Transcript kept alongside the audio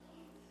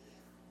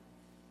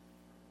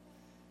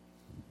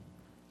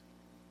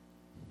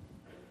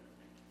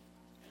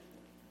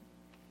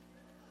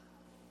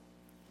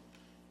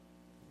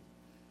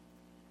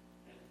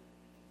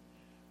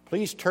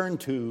Please turn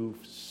to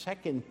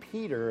 2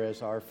 Peter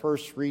as our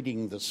first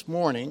reading this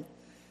morning.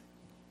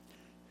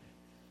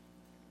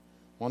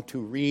 I want to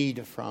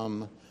read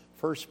from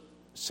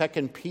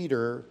 2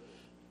 Peter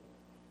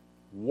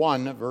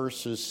 1,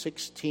 verses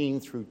 16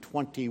 through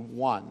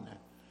 21.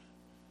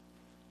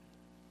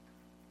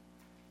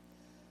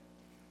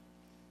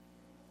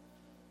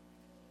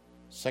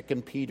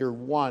 Second Peter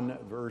 1,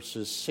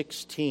 verses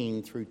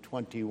 16 through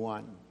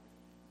 21.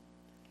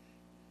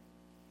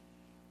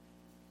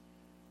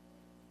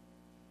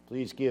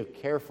 Please give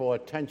careful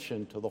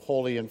attention to the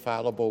holy,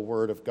 infallible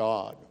Word of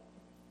God.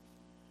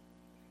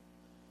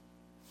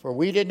 For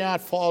we did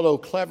not follow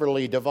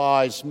cleverly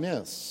devised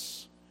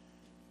myths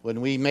when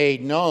we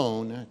made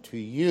known to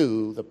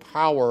you the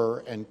power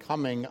and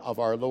coming of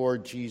our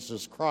Lord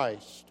Jesus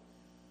Christ,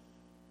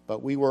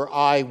 but we were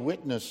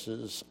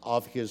eyewitnesses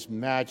of his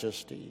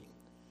majesty.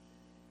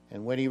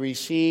 And when he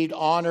received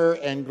honor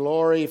and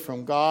glory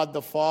from God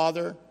the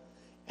Father,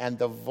 and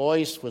the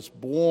voice was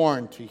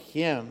borne to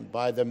him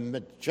by the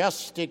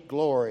majestic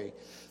glory,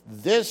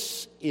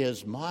 "This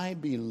is my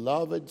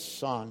beloved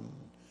Son,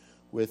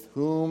 with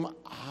whom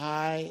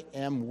I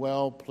am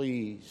well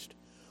pleased."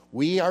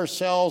 We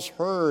ourselves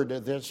heard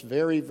this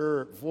very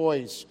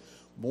voice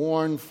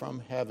borne from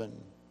heaven,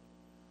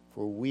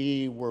 for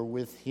we were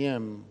with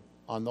him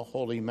on the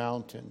holy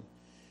mountain,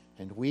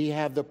 and we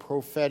have the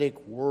prophetic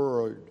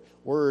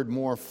word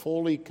more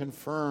fully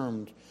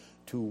confirmed,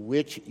 to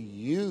which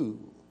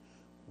you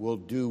will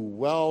do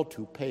well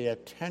to pay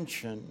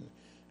attention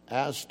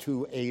as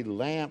to a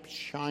lamp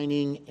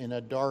shining in a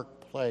dark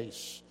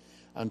place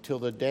until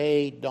the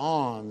day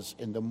dawns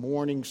and the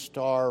morning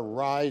star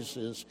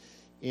rises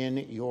in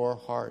your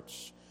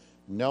hearts,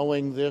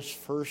 knowing this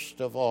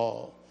first of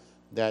all,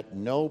 that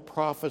no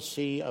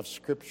prophecy of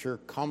Scripture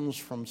comes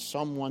from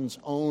someone's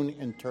own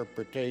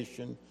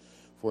interpretation,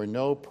 for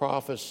no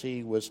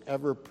prophecy was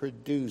ever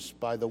produced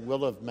by the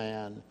will of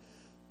man,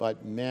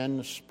 but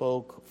men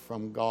spoke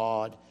from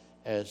God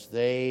as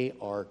they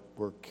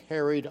were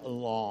carried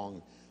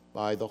along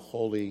by the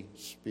Holy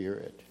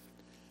Spirit.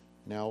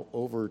 Now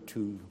over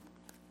to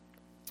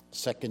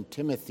 2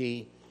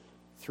 Timothy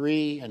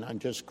 3, and I'm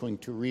just going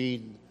to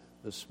read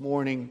this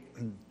morning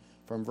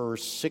from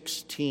verse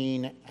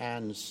 16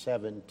 and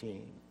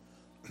 17.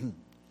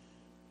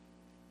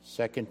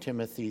 2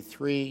 Timothy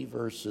 3,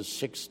 verses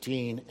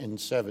 16 and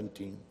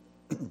 17.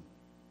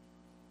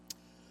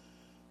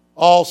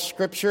 All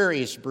Scripture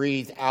is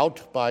breathed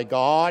out by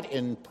God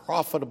and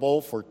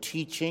profitable for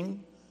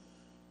teaching,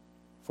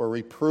 for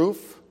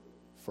reproof,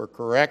 for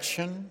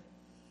correction,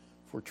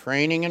 for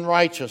training in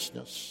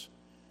righteousness,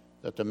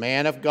 that the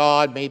man of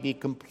God may be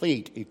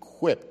complete,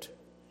 equipped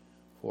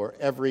for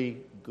every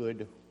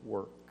good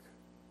work.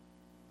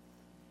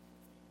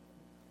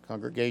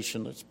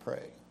 Congregation, let's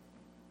pray.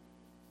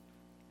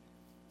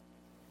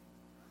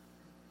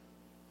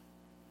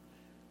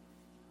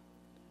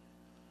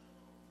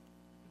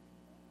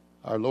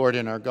 Our Lord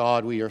and our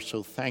God, we are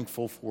so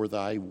thankful for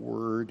thy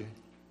word.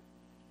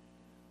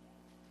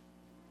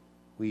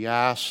 We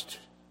asked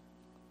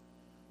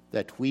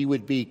that we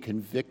would be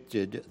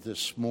convicted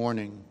this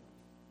morning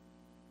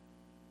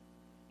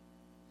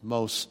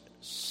most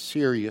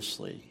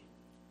seriously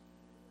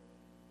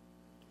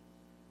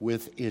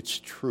with its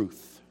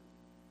truth,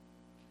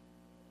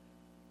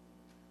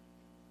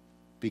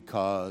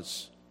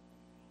 because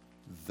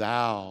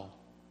thou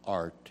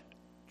art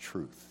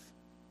truth.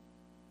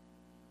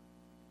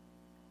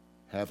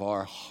 Have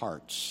our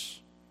hearts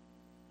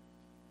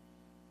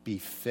be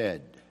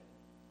fed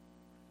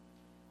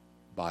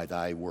by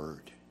thy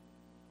word.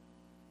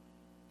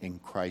 In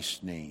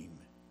Christ's name,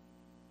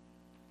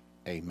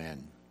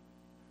 amen.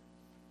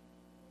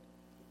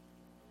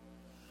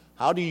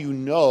 How do you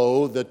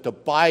know that the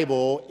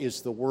Bible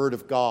is the Word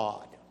of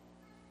God?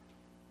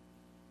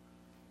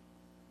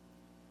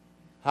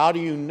 How do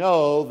you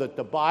know that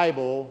the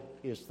Bible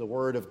is the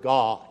Word of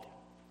God?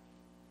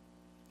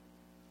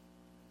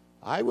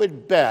 I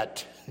would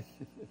bet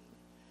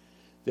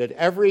that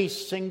every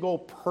single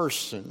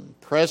person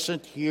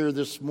present here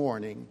this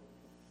morning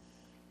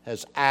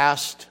has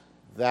asked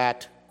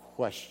that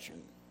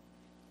question.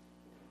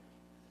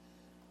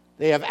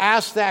 They have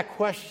asked that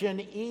question,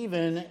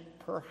 even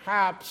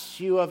perhaps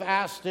you have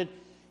asked it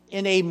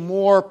in a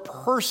more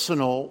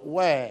personal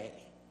way.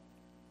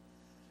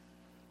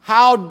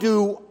 How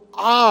do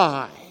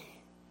I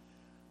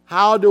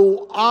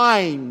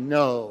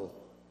know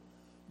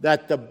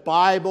that the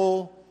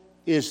Bible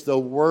is the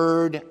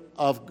Word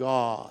of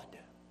God?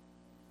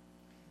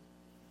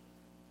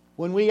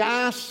 When we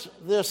ask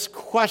this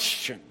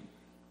question,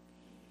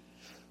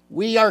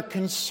 we are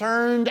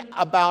concerned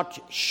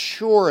about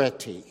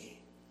surety.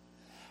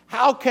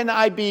 How can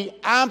I be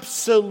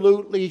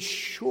absolutely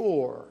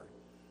sure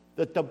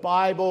that the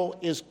Bible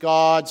is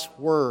God's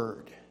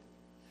Word?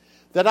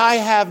 That I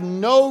have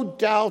no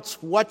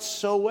doubts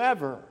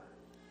whatsoever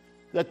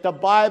that the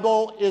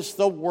Bible is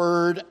the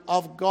Word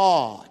of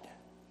God?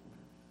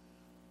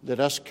 Let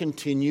us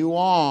continue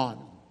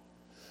on.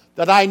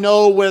 That I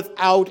know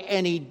without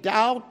any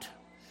doubt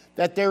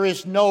that there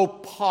is no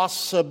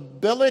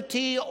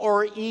possibility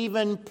or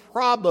even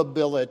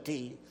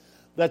probability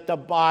that the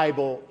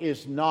Bible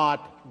is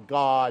not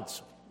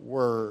God's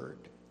Word.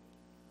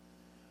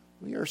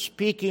 We are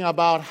speaking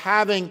about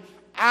having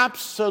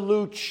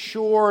absolute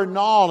sure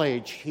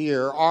knowledge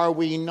here, are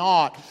we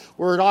not?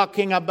 We're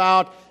talking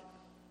about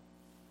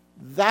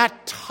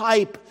that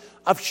type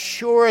of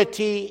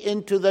surety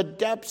into the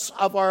depths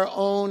of our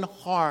own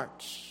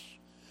hearts.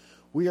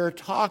 We are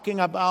talking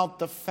about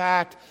the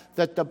fact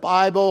that the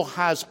Bible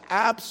has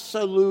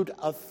absolute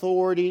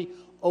authority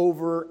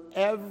over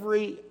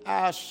every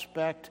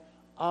aspect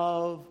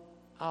of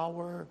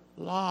our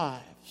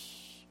lives.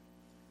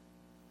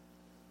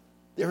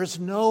 There is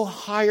no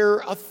higher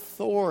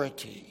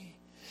authority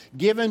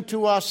given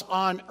to us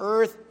on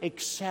earth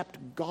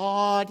except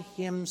God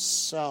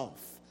Himself.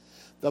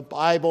 The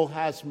Bible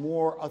has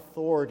more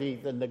authority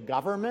than the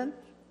government.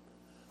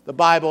 The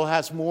Bible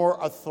has more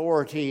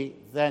authority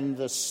than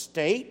the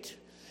state.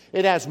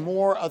 It has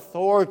more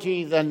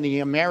authority than the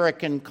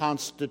American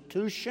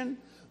Constitution,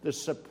 the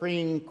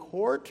Supreme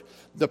Court,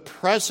 the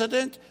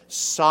President,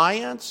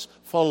 science,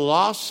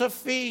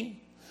 philosophy,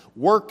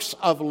 works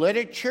of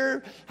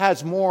literature,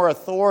 has more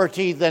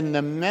authority than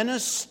the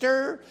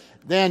minister,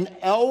 than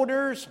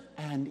elders,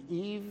 and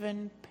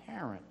even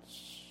parents.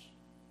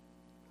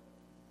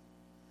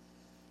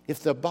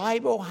 If the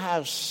Bible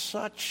has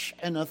such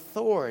an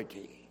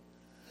authority,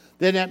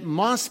 then it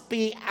must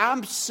be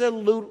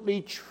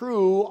absolutely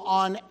true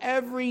on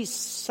every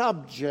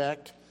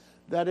subject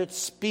that it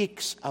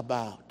speaks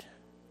about.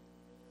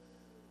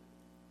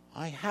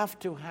 I have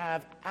to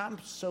have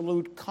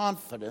absolute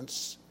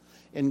confidence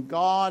in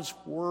God's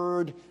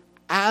Word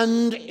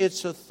and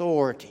its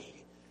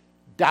authority.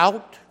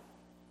 Doubt,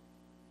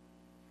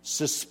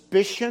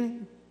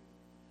 suspicion,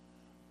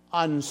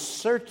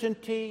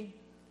 uncertainty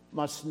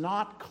must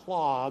not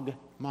clog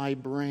my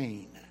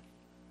brain.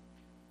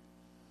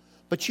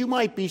 But you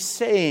might be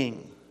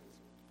saying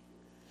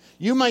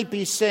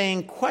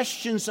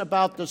questions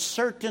about the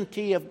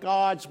certainty of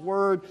God's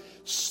Word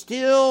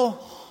still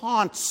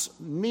haunts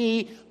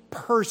me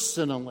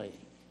personally.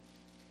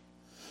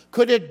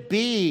 Could it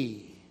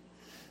be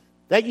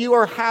that you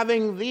are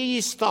having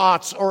these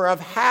thoughts or have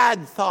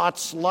had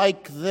thoughts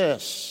like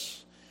this?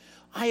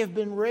 I have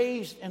been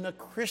raised in a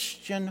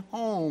Christian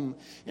home,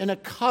 in a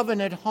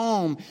covenant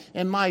home,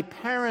 and my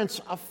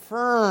parents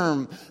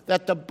affirm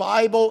that the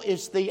Bible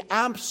is the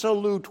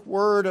absolute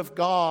Word of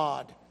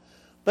God.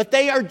 But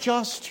they are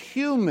just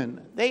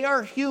human. They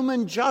are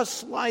human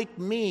just like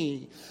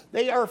me.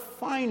 They are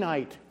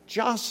finite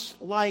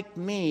just like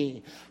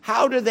me.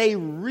 How do they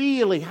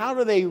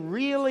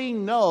really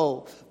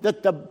know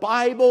that the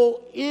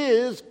Bible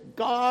is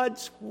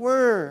God's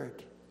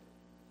Word?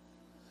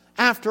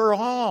 After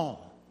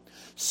all,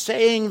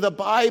 saying the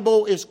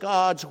Bible is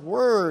God's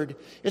Word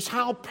is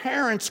how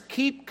parents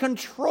keep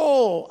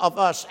control of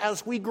us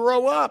as we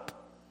grow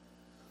up.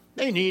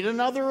 They need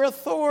another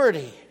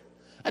authority,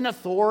 an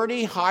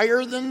authority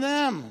higher than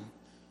them.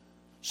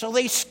 So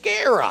they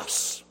scare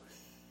us.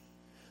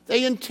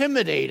 They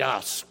intimidate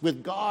us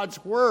with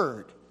God's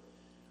Word.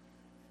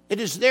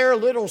 It is their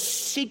little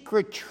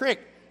secret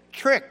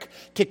trick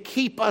to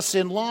keep us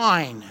in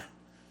line.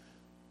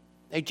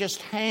 They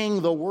just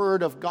hang the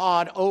Word of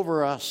God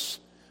over us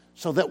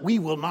so that we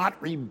will not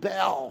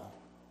rebel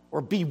or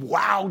be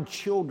wild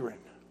children.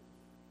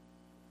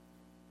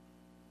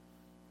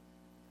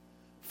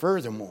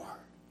 Furthermore,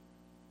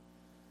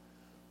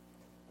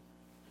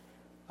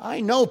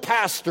 I know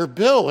Pastor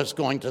Bill is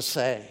going to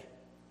say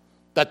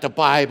that the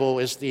Bible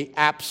is the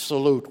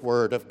absolute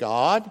Word of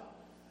God,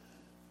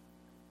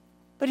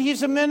 but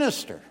he's a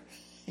minister.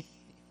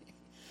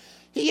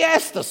 He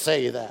has to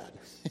say that.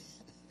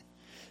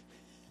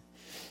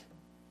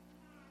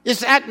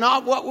 Is that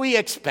not what we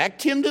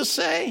expect him to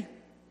say?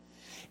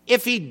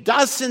 If he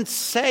doesn't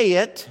say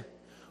it,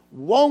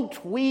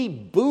 won't we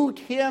boot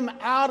him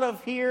out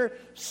of here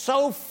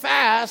so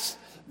fast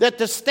that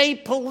the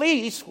state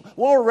police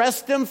will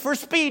arrest him for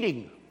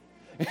speeding?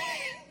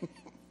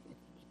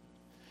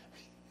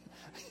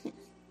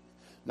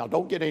 Now,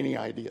 don't get any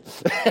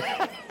ideas.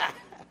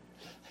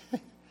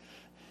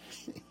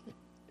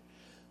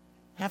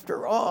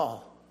 After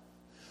all,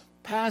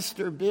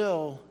 Pastor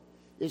Bill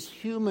is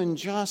human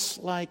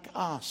just like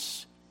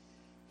us.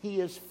 He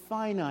is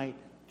finite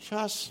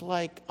just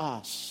like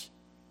us.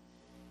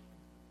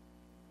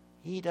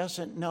 He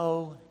doesn't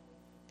know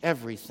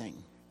everything.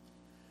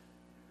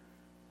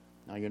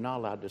 Now, you're not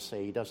allowed to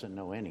say he doesn't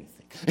know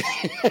anything.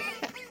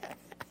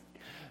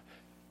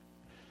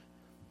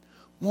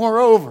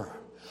 Moreover,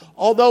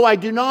 although I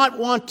do not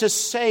want to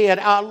say it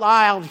out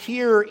loud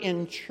here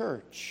in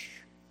church,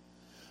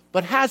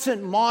 but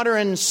hasn't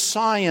modern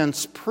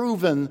science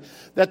proven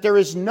that there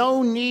is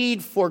no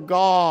need for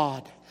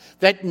God,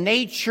 that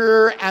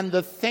nature and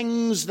the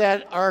things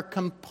that are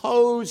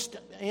composed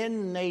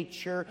in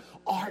nature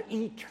are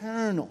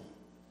eternal?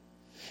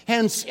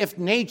 Hence, if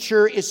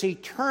nature is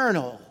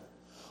eternal,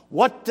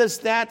 what does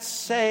that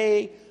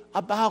say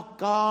about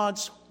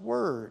God's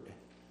Word?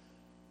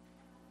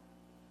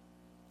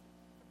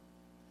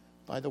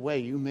 By the way,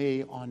 you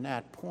may on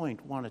that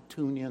point want to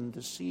tune in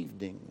this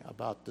evening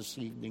about this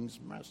evening's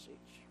message.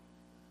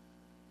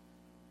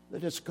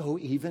 Let us go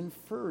even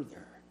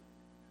further.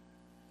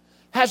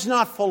 Has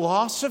not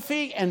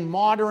philosophy and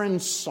modern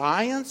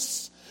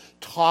science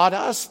taught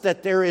us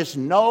that there is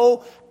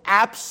no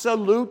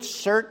absolute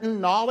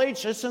certain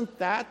knowledge? Isn't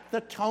that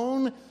the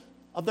tone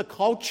of the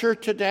culture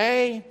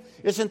today?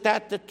 Isn't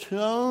that the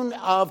tone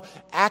of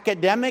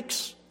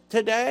academics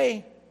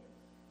today?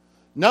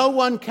 No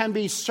one can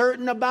be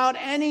certain about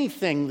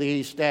anything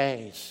these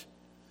days.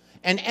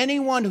 And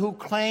anyone who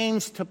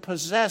claims to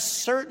possess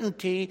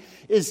certainty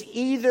is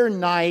either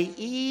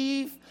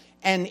naive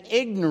and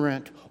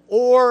ignorant,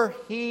 or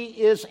he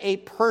is a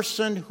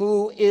person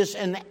who is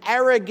an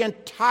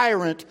arrogant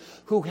tyrant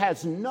who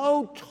has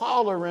no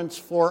tolerance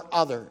for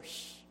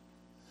others.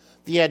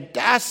 The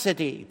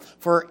audacity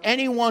for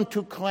anyone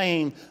to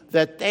claim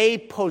that they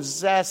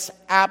possess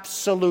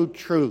absolute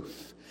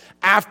truth.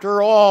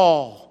 After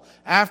all,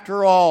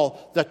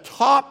 the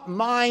top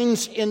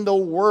minds in the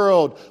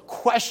world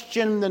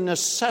question the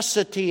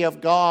necessity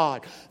of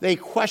God. They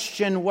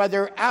question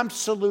whether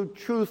absolute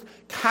truth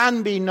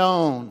can be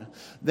known.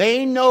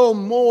 They know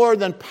more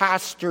than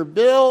Pastor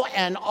Bill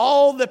and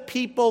all the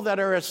people that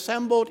are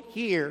assembled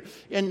here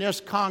in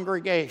this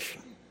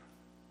congregation.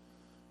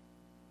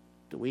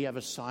 Do we have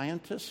a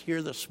scientist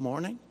here this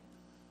morning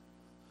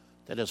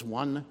that has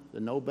won the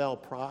Nobel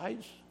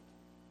Prize,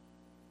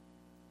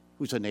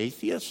 who's an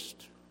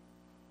atheist?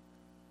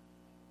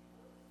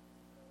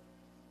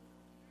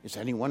 Is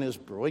anyone as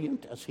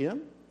brilliant as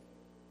him?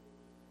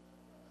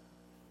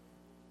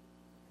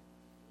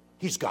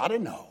 He's got to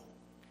know.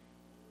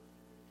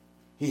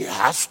 He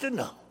has to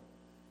know.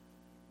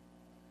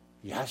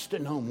 He has to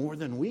know more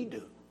than we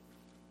do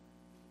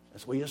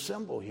as we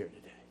assemble here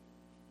today.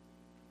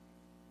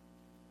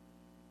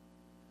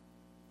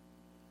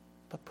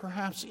 But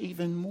perhaps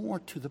even more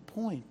to the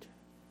point,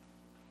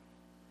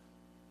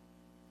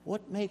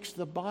 what makes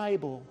the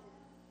Bible,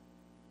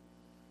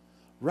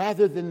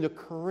 rather than the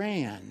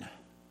Quran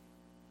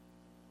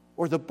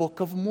or the Book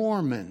of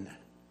Mormon,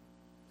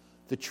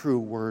 the true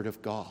Word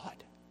of God?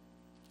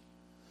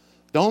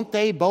 Don't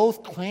they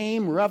both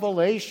claim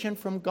revelation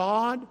from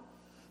God?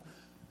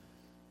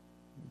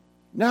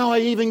 Now I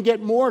even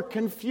get more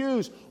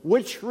confused.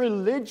 Which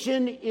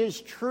religion is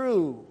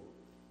true?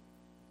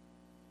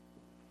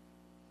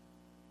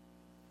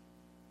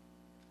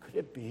 Could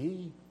it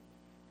be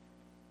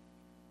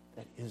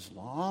that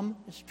Islam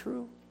is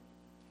true?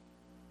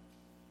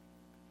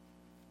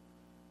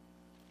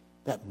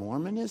 That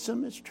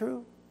Mormonism is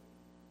true?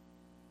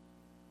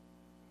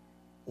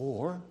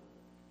 Or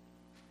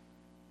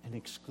an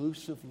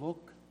exclusive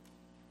look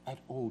at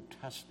Old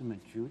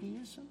Testament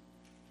Judaism?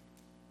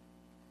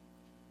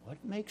 What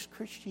makes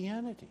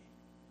Christianity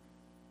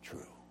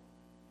true?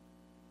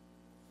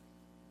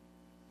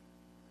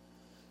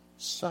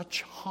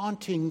 Such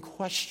haunting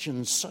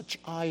questions, such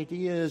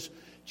ideas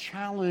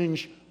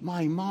challenge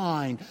my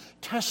mind,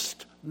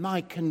 test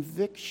my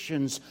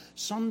convictions.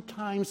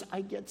 Sometimes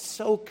I get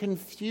so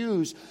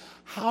confused.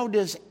 How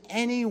does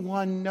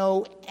anyone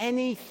know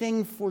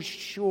anything for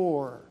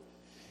sure?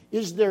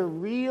 Is there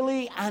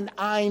really, and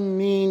I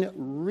mean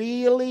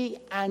really,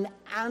 an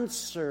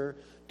answer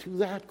to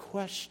that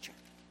question?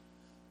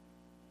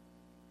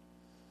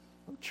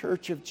 Oh,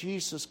 Church of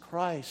Jesus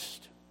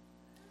Christ,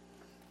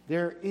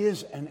 there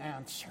is an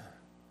answer.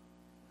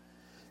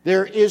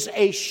 There is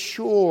a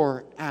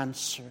sure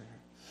answer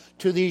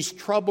to these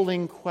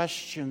troubling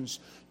questions,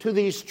 to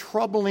these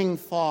troubling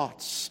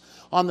thoughts,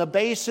 on the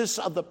basis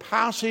of the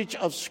passage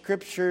of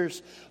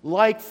Scriptures,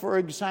 like, for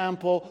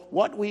example,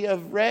 what we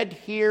have read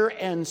here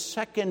in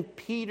 2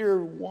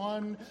 Peter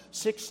 1,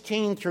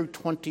 16 through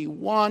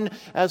 21,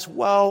 as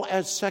well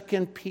as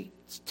 2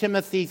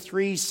 Timothy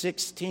 3,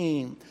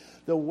 16.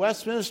 The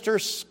Westminster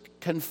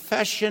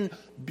Confession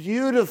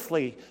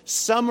beautifully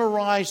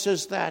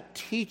summarizes that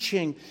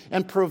teaching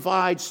and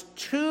provides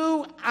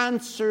two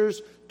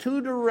answers,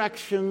 two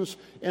directions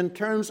in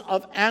terms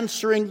of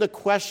answering the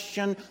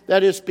question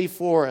that is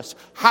before us.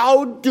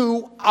 How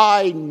do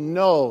I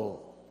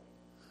know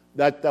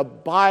that the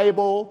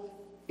Bible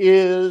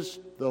is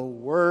the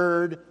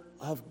Word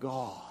of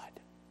God?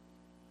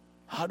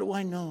 How do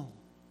I know?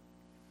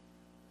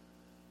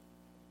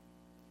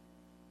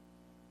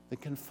 The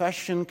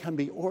confession can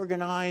be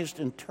organized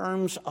in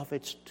terms of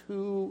its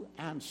two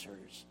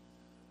answers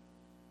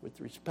with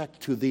respect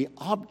to the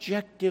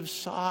objective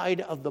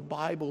side of the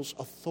Bible's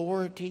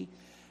authority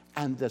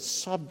and the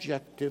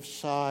subjective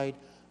side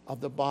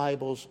of the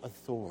Bible's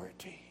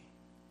authority.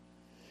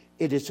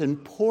 It is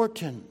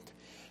important,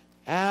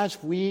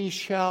 as we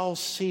shall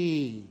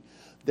see,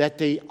 that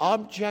the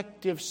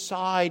objective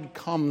side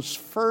comes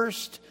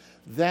first,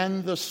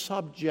 then the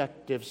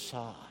subjective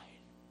side.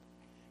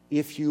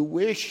 If you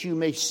wish, you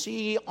may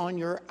see on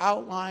your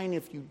outline.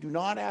 If you do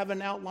not have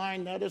an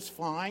outline, that is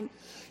fine.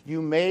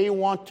 You may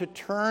want to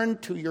turn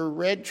to your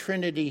Red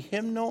Trinity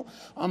hymnal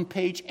on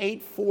page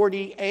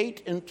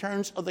 848 in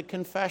terms of the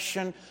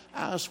confession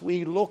as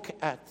we look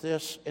at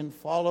this and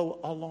follow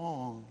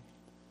along.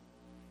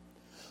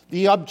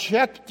 The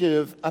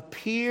objective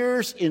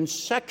appears in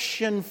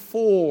section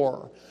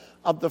 4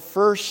 of the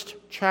first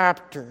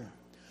chapter.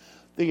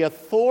 The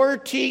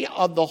authority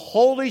of the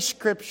Holy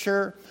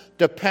Scripture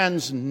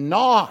depends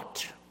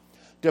not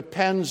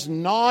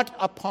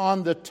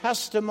upon the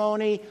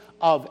testimony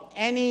of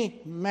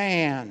any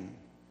man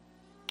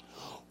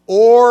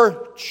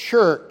or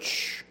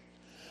church.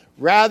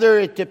 Rather,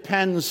 it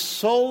depends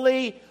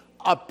solely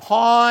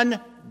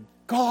upon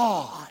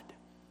God.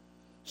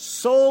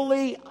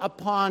 Solely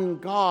upon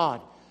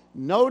God.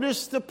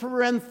 Notice the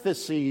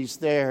parentheses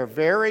there,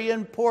 very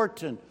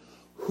important.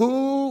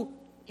 Who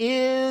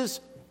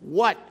is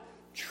what?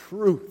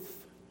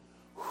 Truth.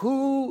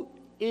 Who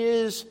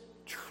is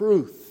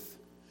truth?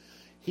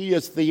 He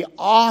is the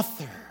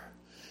author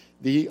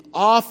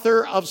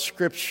of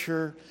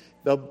Scripture.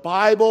 The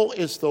Bible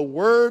is the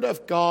Word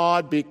of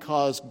God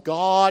because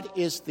God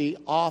is the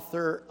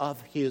author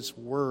of His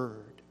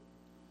Word.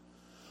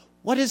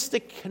 What is the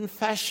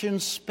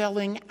confession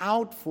spelling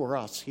out for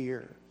us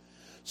here?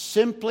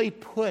 Simply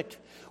put,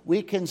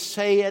 we can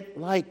say it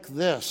like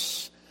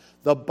this.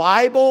 The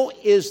Bible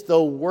is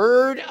the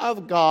Word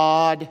of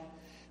God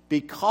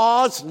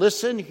because,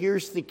 listen,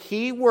 here's the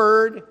key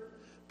word,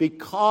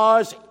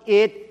 because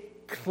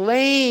it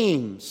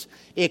claims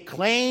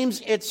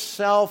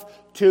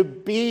itself to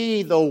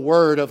be the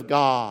Word of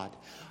God.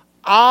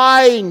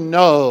 I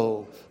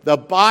know the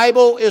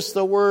Bible is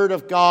the Word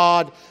of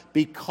God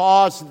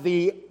because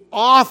the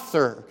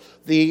author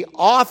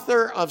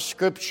of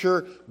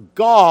Scripture,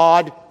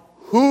 God,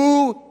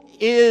 who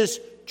is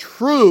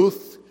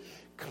truth,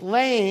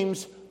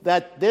 claims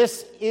that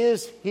this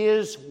is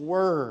His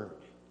Word.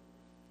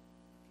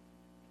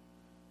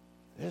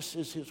 This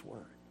is His Word.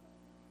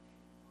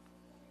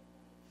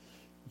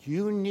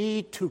 You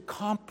need to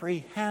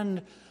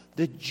comprehend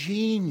the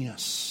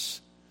genius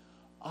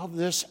of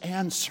this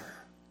answer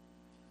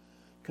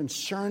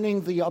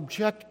concerning the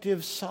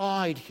objective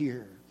side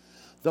here.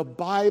 The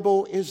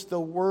Bible is the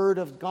Word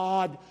of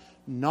God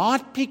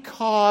not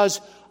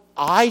because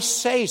I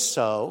say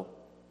so.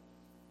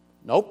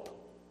 Nope.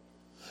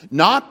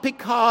 Not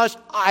because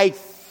I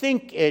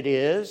think it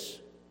is.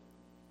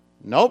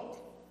 Nope.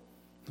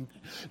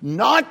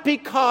 Not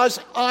because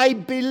I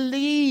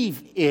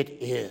believe it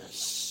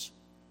is.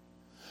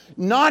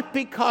 Not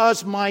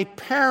because my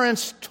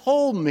parents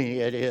told me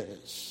it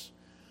is.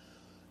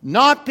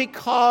 Not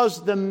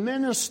because the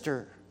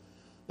minister,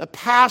 the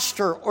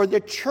pastor, or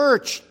the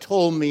church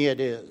told me it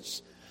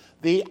is.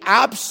 The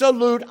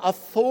absolute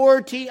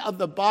authority of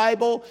the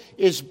Bible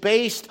is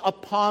based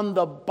upon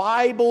the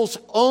Bible's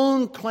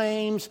own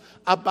claims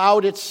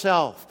about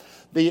itself.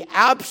 The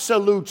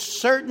absolute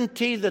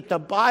certainty that the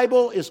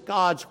Bible is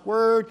God's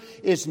Word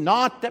is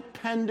not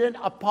dependent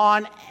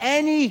upon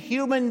any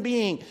human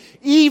being,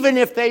 even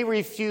if they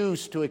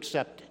refuse to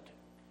accept it.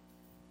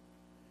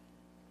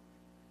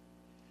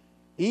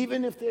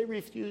 Even if they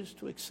refuse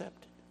to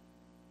accept it.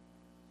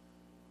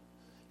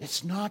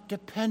 It's not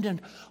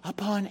dependent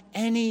upon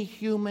any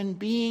human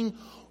being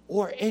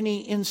or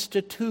any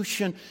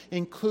institution,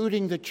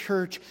 including the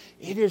church.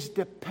 It is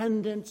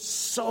dependent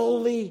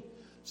solely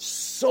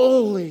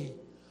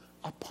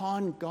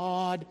upon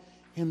God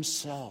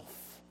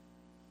Himself.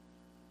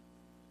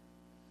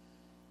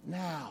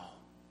 Now,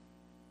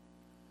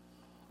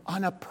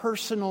 on a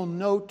personal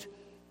note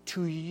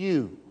to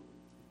you,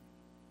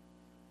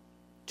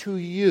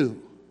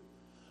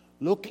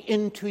 look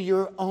into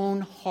your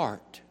own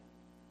heart.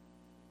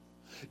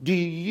 Do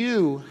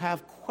you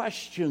have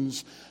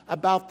questions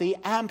about the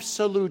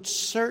absolute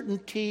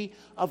certainty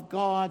of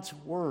God's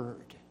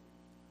Word?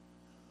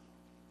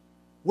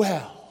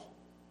 Well,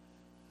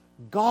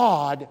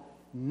 God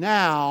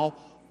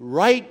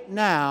right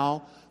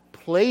now,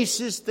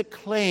 places the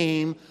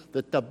claim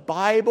that the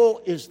Bible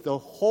is the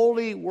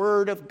holy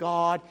Word of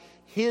God,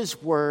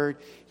 His Word.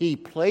 He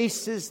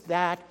places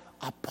that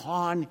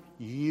upon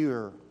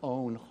your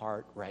own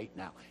heart right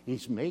now.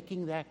 He's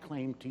making that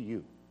claim to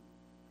you.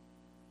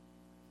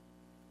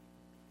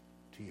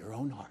 To your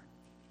own heart.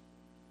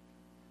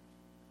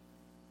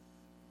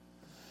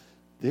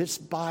 This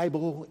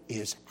Bible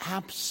is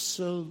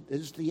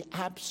the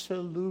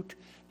absolute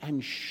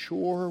and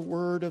sure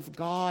Word of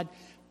God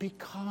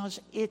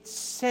because it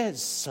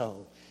says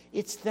so.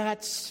 It's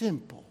that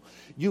simple.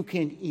 You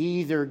can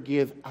either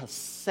give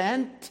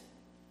assent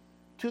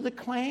to the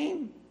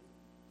claim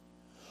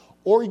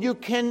or you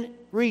can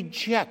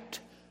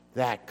reject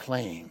that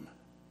claim.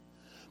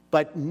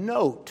 But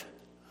note,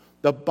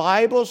 the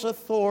Bible's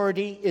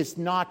authority is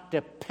not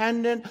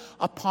dependent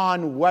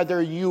upon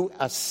whether you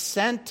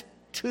assent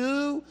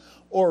to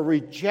or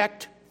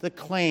reject the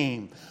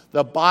claim.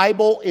 The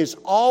Bible is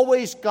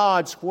always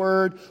God's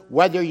Word,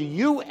 whether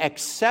you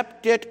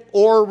accept it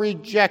or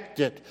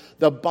reject it.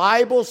 The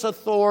Bible's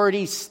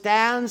authority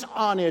stands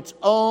on its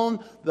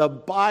own. The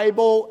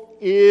Bible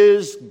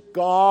is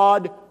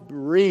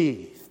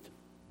God-breathed.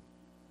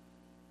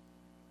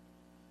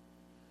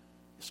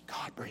 It's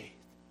God-breathed.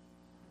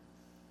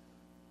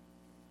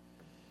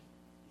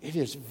 It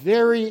is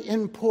very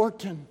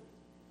important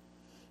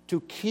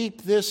to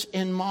keep this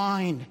in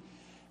mind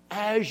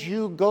as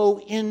you go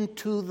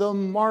into the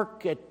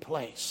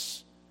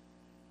marketplace,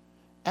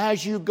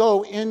 as you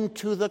go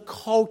into the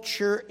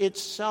culture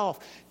itself,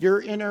 your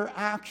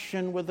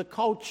interaction with the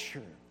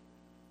culture.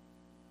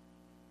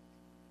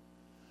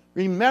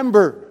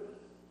 Remember,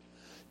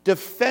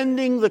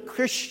 defending the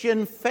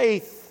Christian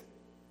faith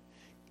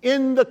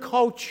in the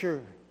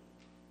culture,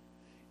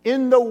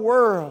 in the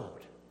world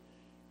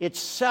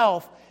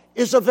itself,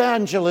 is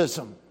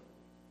evangelism.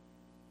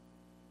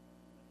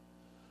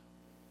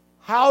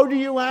 How do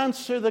you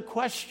answer the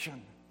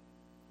question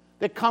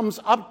that comes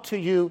up to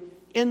you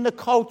in the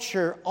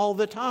culture all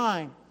the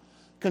time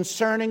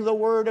concerning the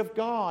Word of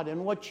God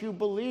and what you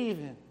believe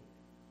in?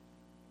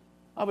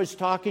 I was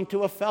talking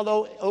to a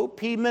fellow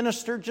OP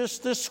minister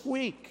just this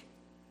week,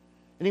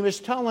 and he was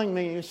telling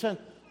me,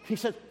 he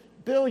said,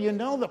 Bill, you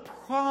know, the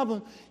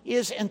problem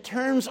is in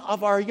terms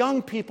of our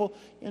young people.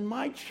 In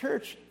my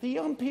church, the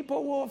young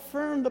people will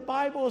affirm the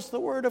Bible is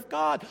the Word of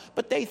God,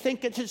 but they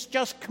think it is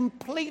just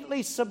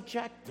completely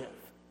subjective.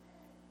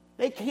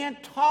 They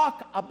can't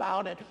talk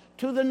about it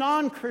to the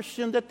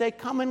non-Christian that they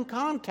come in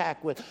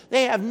contact with.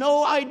 They have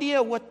no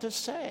idea what to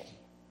say.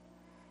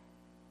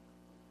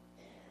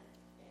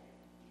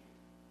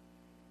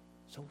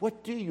 So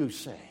what do you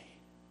say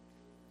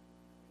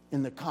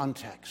in the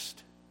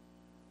context?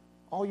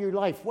 All your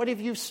life, what have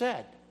you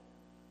said?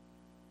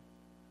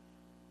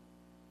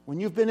 When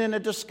you've been in a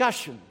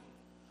discussion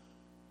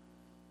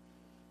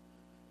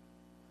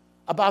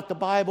about the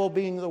Bible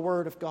being the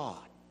Word of God,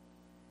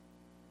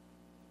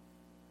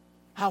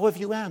 how have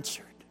you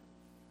answered?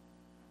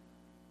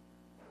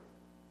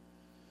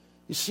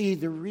 You see,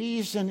 the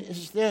reason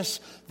is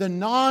this: the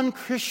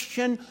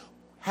non-Christian,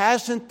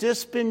 hasn't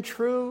this been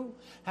true?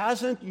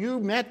 Hasn't you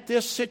met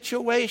this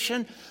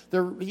situation?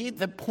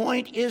 The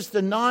point is,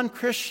 the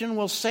non-Christian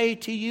will say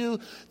to you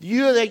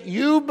that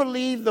you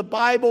believe the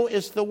Bible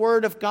is the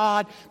Word of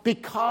God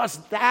because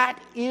that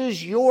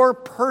is your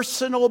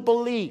personal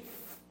belief.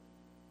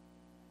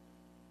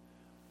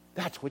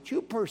 That's what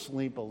you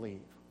personally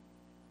believe.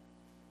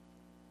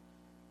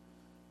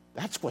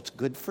 That's what's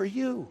good for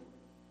you.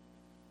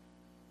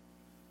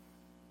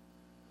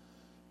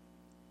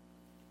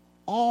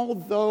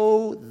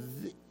 Although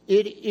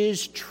it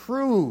is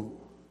true,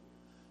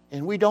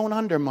 and we don't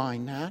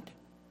undermine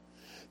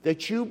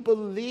that you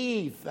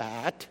believe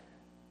that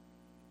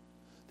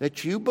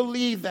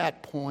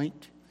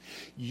point,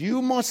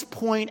 you must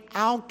point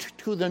out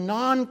to the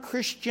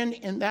non-Christian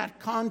in that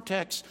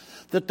context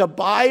that the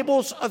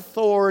Bible's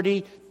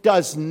authority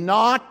does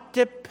not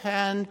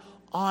depend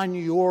on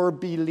your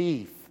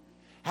belief,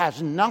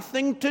 has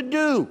nothing to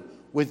do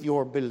with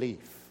your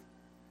belief.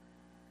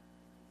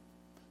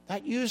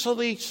 That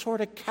usually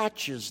sort of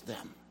catches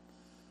them,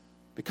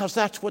 because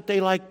that's what they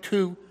like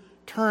to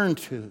turn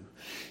to.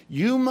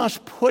 You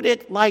must put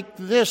it like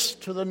this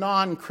to the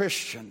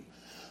non-Christian: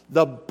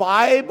 the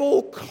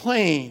Bible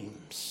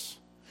claims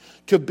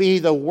to be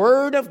the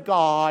Word of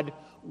God,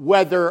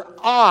 whether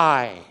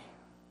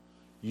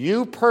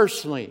you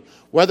personally,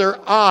 whether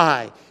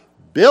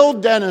Bill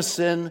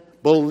Dennison,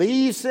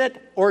 believes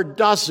it or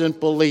doesn't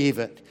believe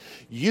it.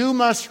 You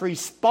must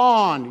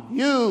respond,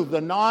 you, the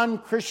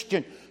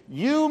non-Christian,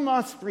 you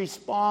must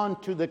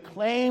respond to the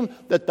claim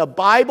that the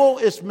Bible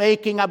is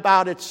making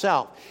about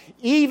itself.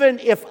 Even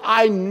if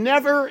I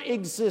never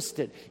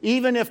existed,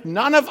 even if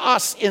none of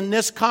us in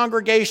this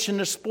congregation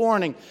this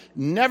morning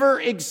never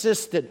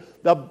existed,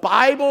 the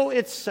Bible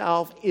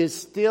itself is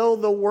still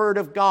the Word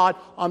of God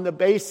on the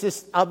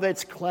basis of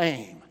its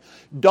claim.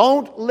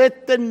 Don't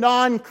let the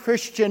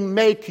non-Christian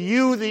make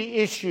you the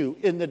issue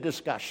in the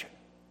discussion.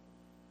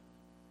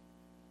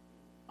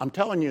 I'm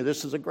telling you,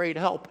 this is a great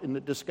help in the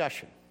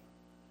discussion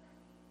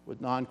with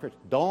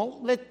non-Christians.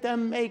 Don't let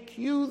them make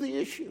you the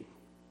issue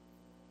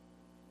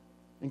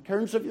in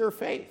terms of your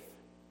faith.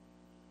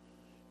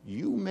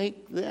 You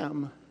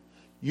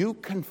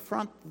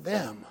confront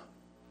them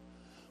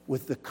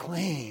with the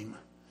claim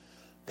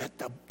that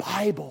the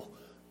Bible,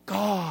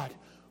 God,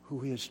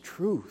 who is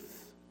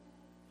truth,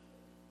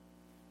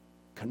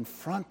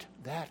 confront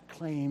that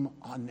claim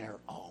on their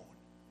own.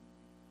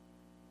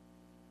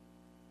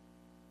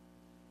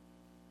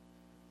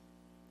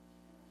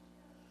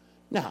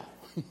 Now,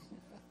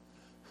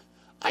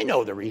 I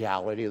know the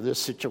reality of this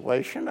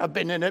situation. I've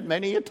been in it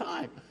many a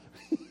time.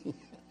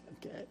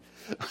 Okay.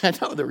 I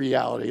know the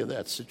reality of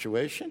that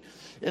situation,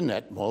 in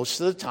that most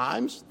of the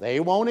times they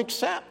won't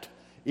accept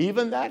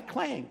even that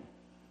claim.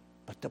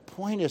 But the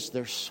point is,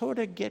 they sort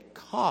of get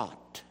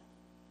caught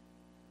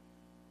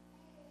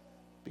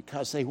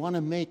because they want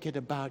to make it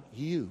about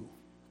you.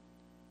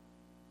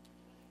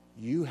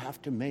 You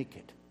have to make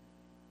it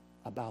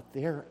about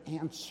their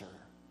answer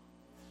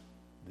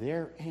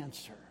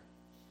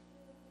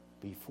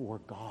before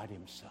God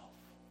Himself.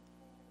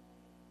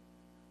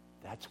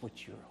 That's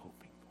what you're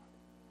hoping for.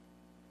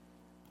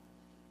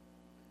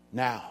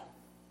 Now,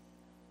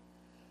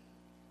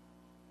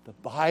 the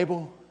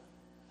Bible,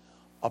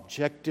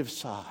 objective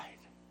side.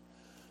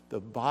 The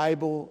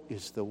Bible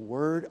is the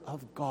Word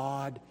of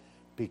God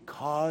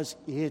because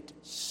it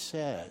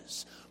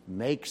says,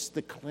 makes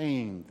the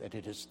claim that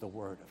it is the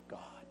Word of God.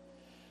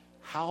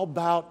 How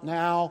about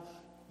now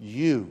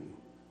you,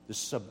 the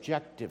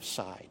subjective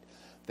side?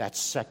 That's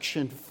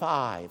section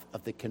 5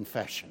 of the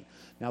confession.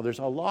 Now, there's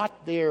a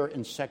lot there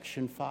in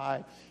section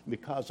 5.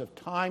 Because of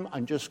time,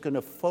 I'm just going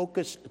to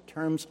focus in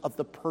terms of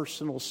the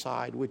personal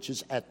side, which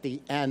is at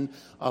the end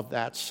of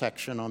that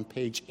section on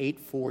page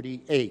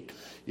 848,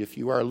 if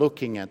you are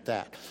looking at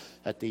that.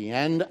 At the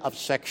end of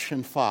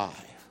section 5.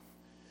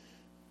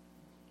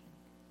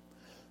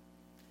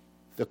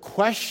 The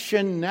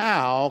question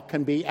now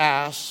can be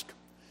asked,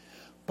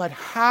 but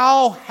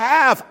how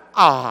have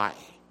I?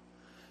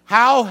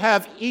 How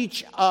have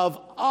each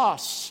of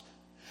us?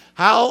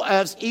 How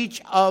as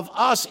each of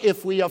us,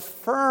 if we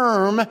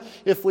affirm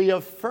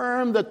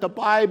that the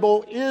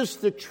Bible is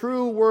the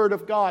true Word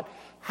of God,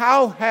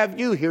 how have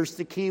you, here's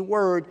the key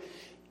word,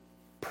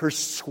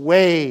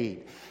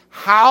 persuade.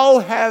 How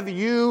have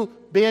you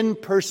been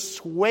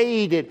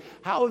persuaded?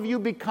 How have you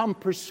become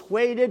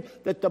persuaded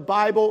that the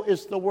Bible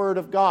is the Word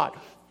of God?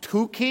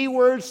 2 key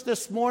words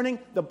this morning.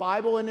 The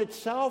Bible in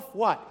itself,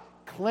 what?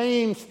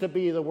 Claims to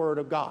be the Word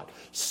of God.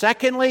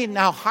 Secondly,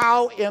 now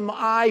how am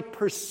I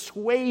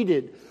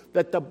persuaded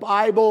that the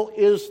Bible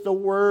is the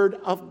Word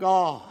of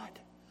God?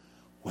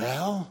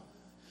 Well,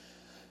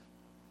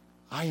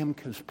 I am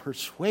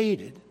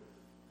persuaded,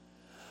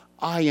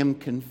 I am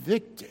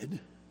convicted,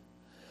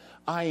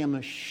 I am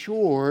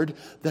assured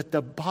that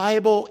the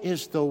Bible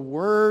is the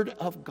Word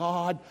of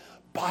God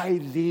by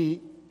the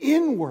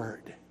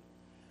inward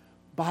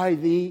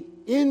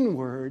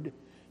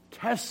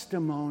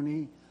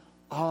testimony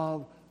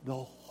of the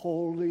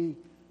Holy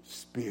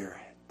Spirit.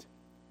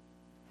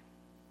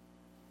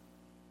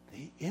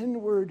 The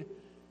inward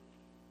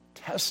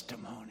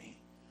testimony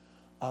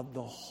of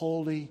the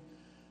Holy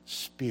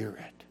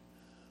Spirit.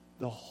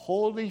 The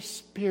Holy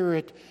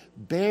Spirit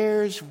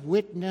bears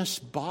witness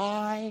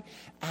by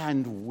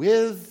and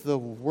with the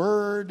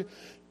Word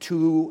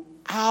to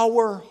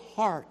our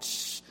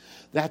hearts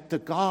that the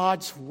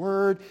God's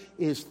Word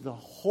is the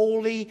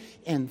holy,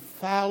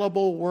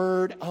 infallible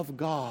Word of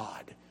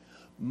God.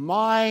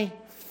 My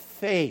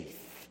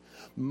faith,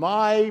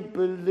 my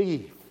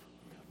belief,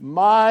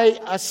 my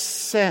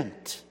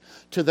assent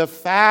to the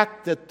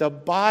fact that the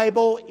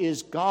Bible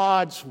is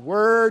God's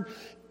Word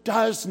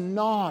does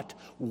not,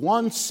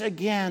 once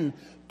again,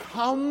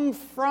 come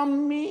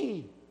from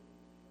me.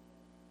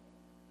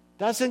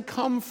 Doesn't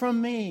come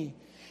from me.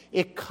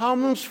 It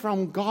comes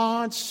from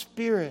God's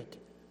Spirit.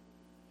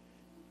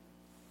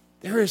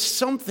 There is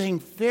something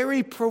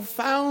very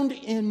profound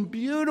and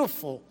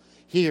beautiful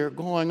here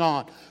going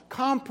on.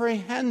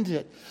 Comprehend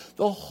it.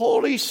 The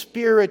Holy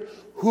Spirit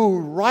who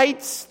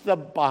writes the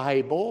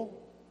Bible,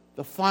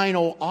 the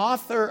final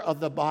author of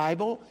the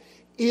Bible,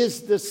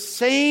 is the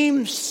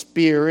same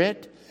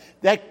Spirit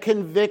that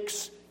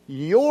convicts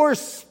your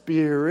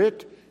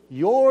spirit,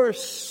 your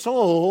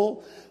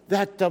soul,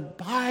 that the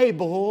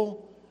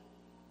Bible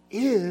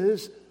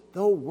is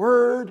the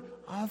Word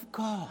of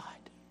God.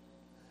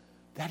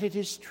 That it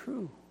is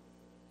true.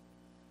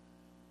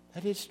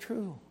 That is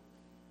true.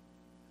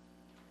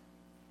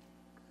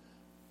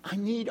 I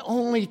need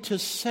only to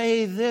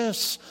say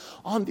this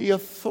on the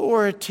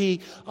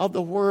authority of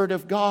the Word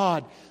of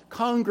God.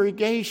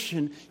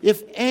 Congregation,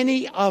 if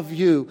any of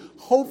you,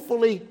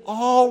 hopefully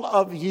all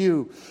of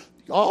you,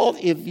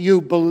 if you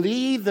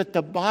believe that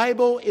the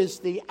Bible is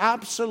the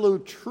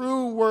absolute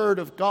true Word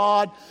of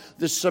God,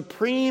 the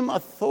supreme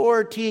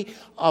authority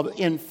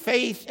in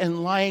faith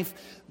and life,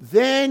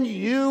 then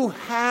you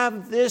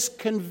have this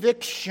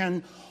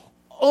conviction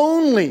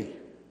only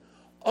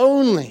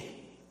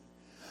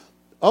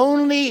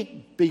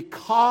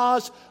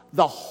because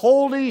the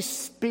Holy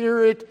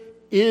Spirit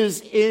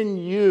is in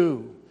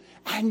you.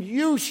 And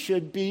you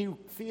should be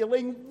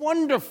feeling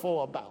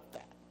wonderful about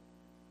that.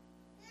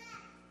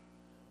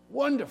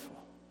 Wonderful.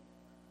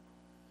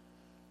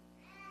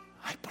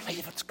 I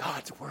believe it's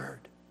God's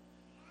Word.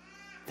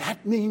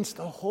 That means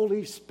the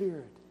Holy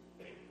Spirit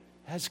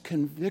has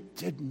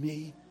convicted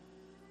me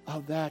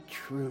of that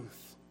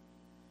truth.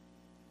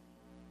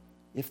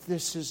 If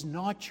this is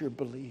not your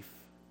belief,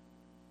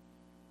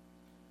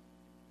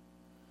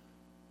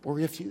 or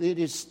if it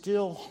is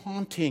still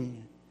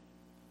haunting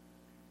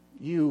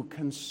you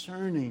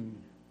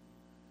concerning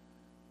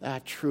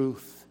that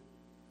truth,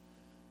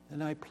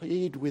 then I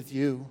plead with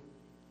you,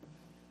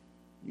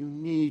 you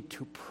need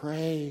to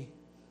pray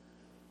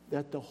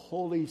that the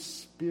Holy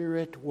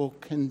Spirit will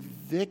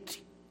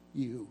convict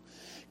you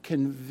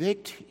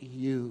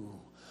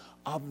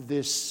of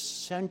this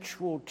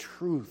central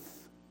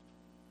truth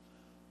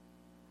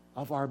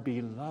of our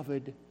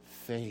beloved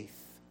faith.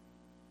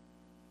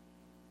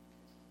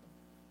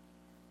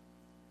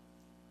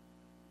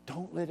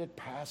 Don't let it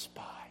pass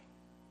by.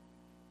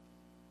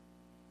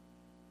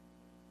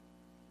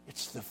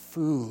 It's the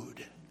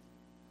food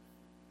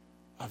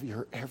of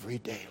your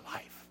everyday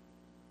life.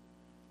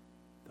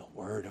 The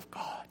Word of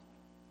God.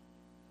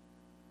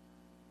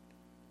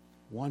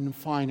 One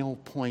final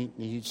point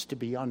needs to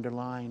be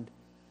underlined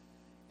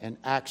and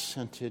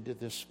accented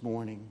this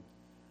morning.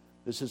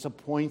 This is a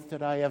point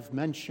that I have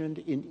mentioned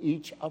in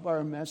each of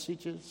our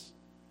messages,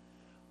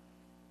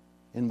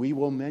 and we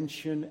will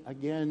mention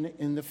again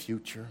in the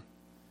future.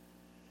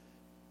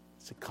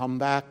 To come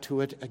back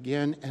to it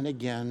again and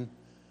again,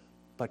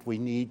 but we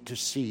need to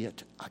see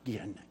it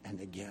again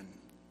and again.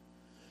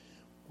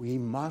 We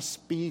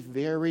must be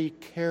very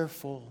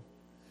careful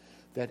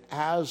that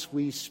as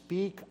we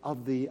speak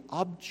of the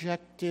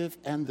objective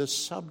and the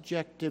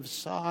subjective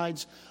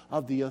sides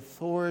of the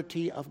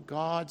authority of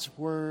God's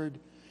Word,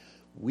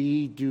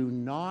 we do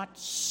not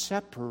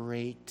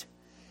separate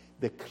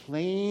the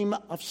claim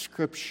of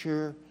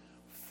Scripture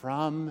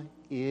from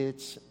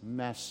its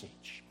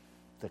message.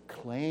 The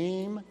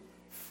claim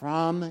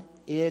from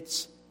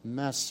its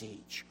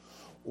message.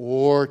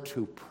 Or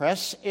to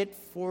press it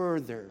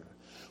further,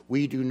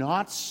 we do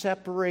not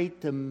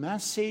separate the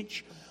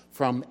message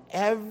from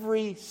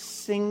every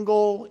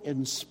single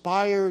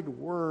inspired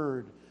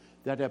word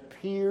that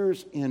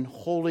appears in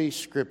Holy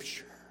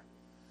Scripture.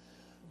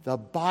 The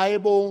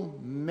Bible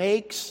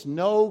makes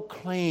no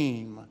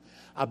claim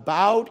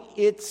about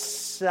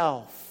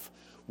itself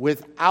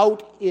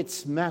without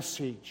its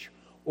message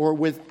or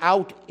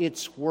without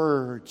its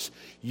words.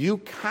 You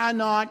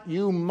cannot,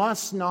 you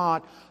must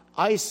not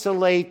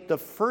isolate the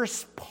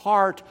first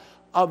part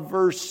of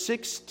verse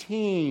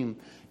 16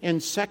 in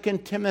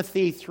 2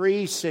 Timothy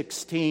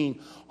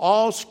 3:16.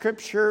 All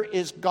Scripture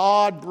is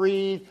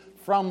God-breathed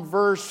from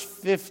verse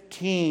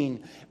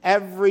 15.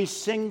 Every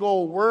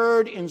single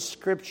word in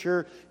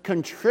Scripture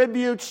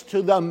contributes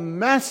to the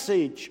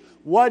message.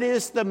 What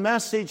is the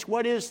message?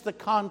 What is the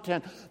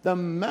content? The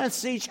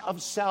message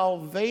of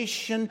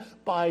salvation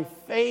by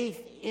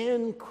faith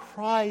in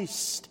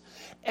Christ.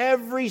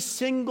 Every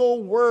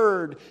single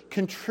word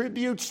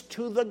contributes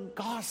to the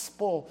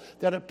gospel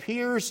that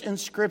appears in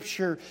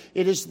Scripture.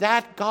 It is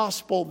that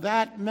gospel,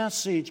 that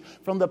message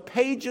from the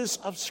pages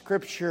of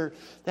Scripture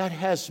that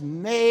has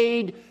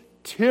made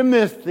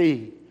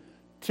Timothy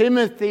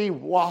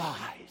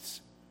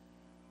wise.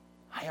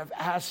 I have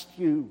asked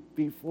you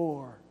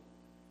before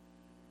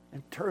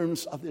in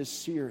terms of this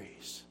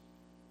series,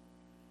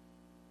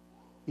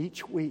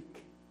 each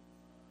week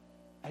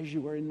as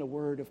you are in the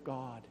Word of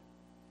God,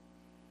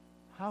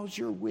 how's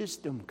your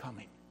wisdom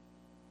coming?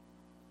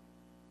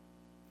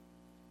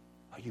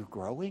 Are you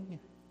growing?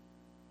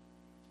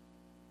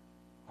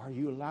 Are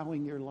you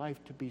allowing your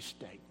life to be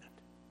stagnant?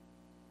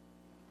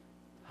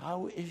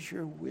 How is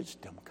your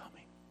wisdom coming?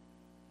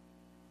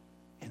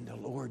 In the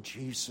Lord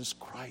Jesus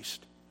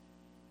Christ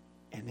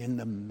and in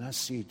the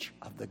message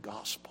of the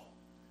gospel.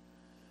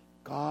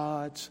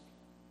 God's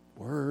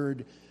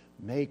Word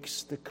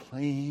makes the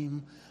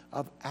claim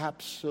of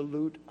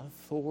absolute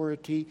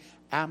authority,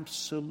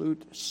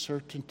 absolute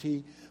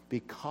certainty,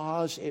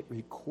 because it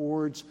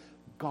records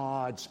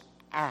God's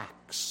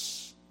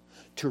acts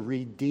to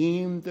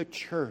redeem the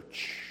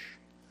church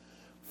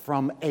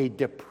from a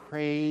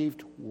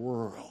depraved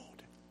world.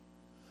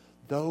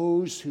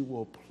 Those who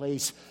will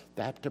place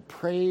that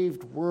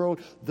depraved world,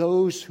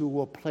 those who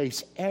will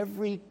place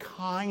every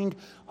kind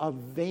of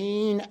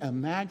vain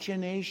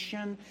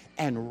imagination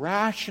and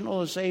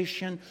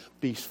rationalization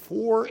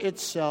before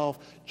itself,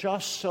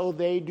 just so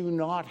they do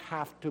not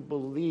have to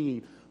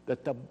believe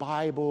that the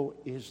Bible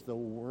is the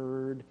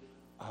Word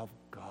of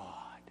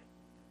God.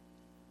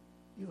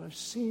 You have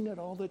seen it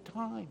all the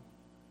time.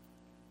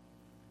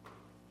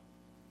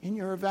 In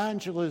your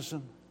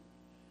evangelism,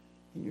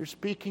 in your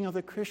speaking of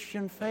the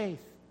Christian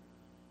faith,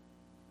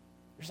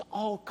 there's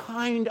all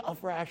kind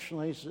of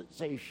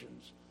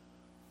rationalizations.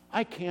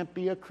 I can't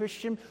be a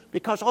Christian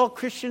because all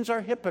Christians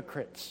are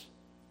hypocrites.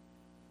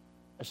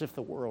 As if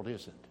the world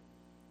isn't.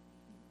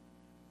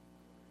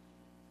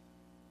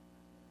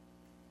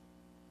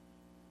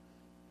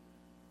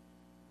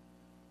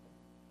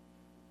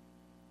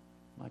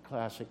 My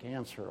classic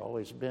answer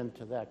always been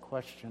to that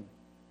question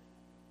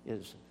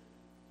is,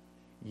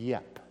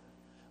 yep,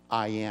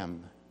 I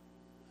am.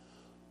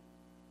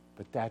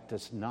 But that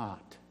does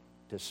not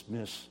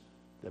dismiss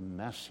the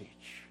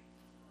message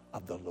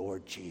of the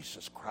Lord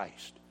Jesus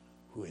Christ,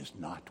 who is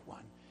not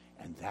one.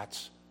 And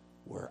that's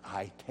where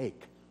I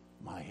take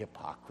my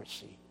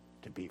hypocrisy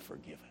to be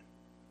forgiven.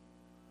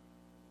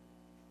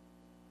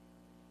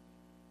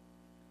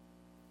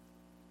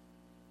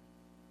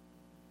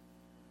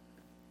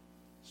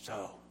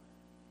 So,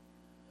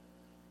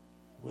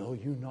 will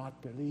you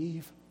not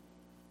believe?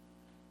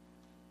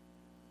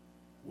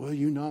 Will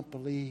you not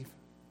believe?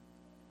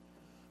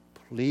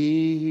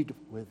 Plead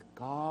with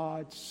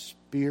God's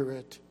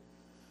Spirit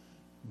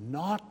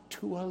not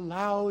to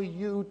allow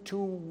you to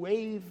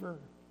waver,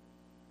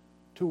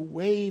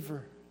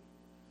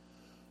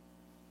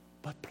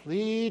 but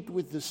plead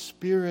with the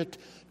Spirit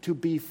to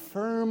be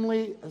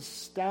firmly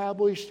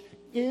established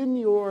in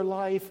your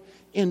life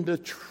in the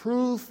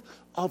truth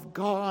of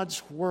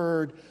God's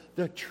Word,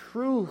 the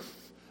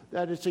truth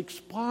that is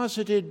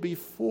exposited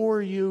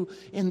before you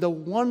in the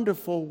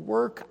wonderful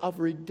work of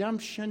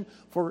redemption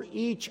for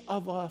each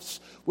of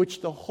us,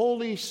 which the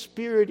Holy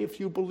Spirit,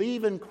 if you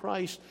believe in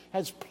Christ,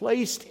 has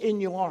placed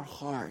in your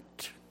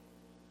heart.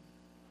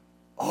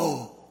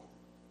 Oh,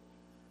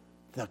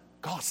 the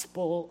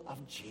gospel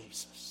of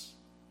Jesus.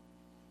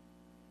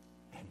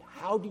 And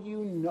how do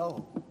you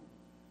know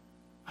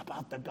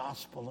about the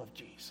gospel of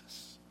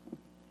Jesus?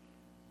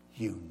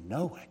 You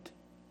know it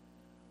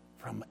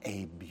from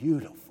a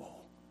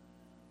beautiful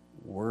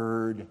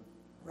word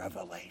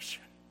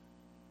revelation.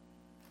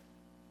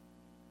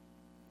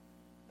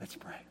 Let's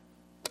pray.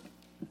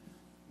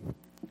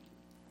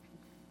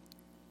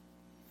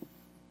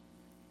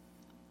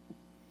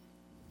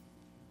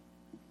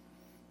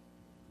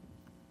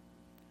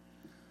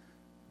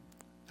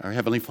 Our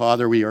Heavenly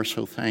Father, we are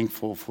so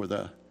thankful for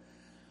the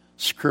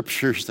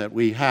scriptures that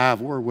we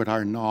have. Where would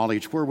our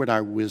knowledge, where would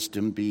our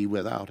wisdom be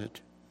without it?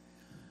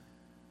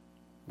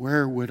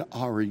 Where would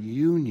our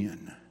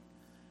union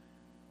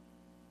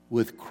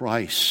with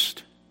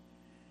Christ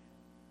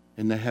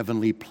in the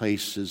heavenly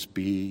places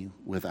be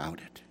without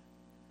it?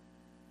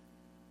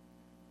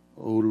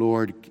 O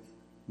Lord,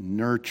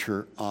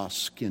 nurture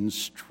us,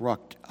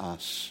 instruct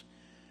us,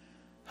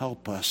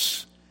 help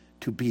us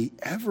to be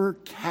ever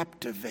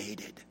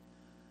captivated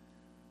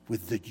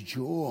with the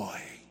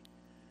joy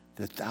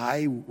that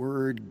thy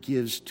word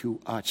gives to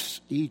us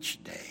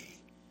each day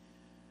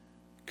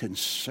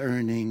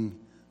concerning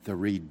the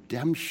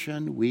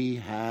redemption we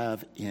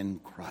have in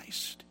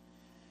Christ.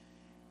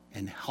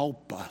 And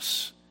help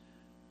us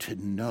to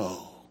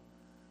know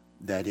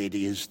that it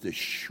is the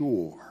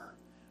sure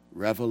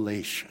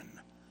revelation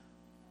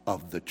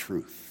of the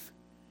truth.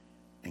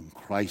 In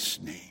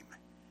Christ's name,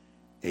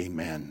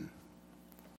 amen.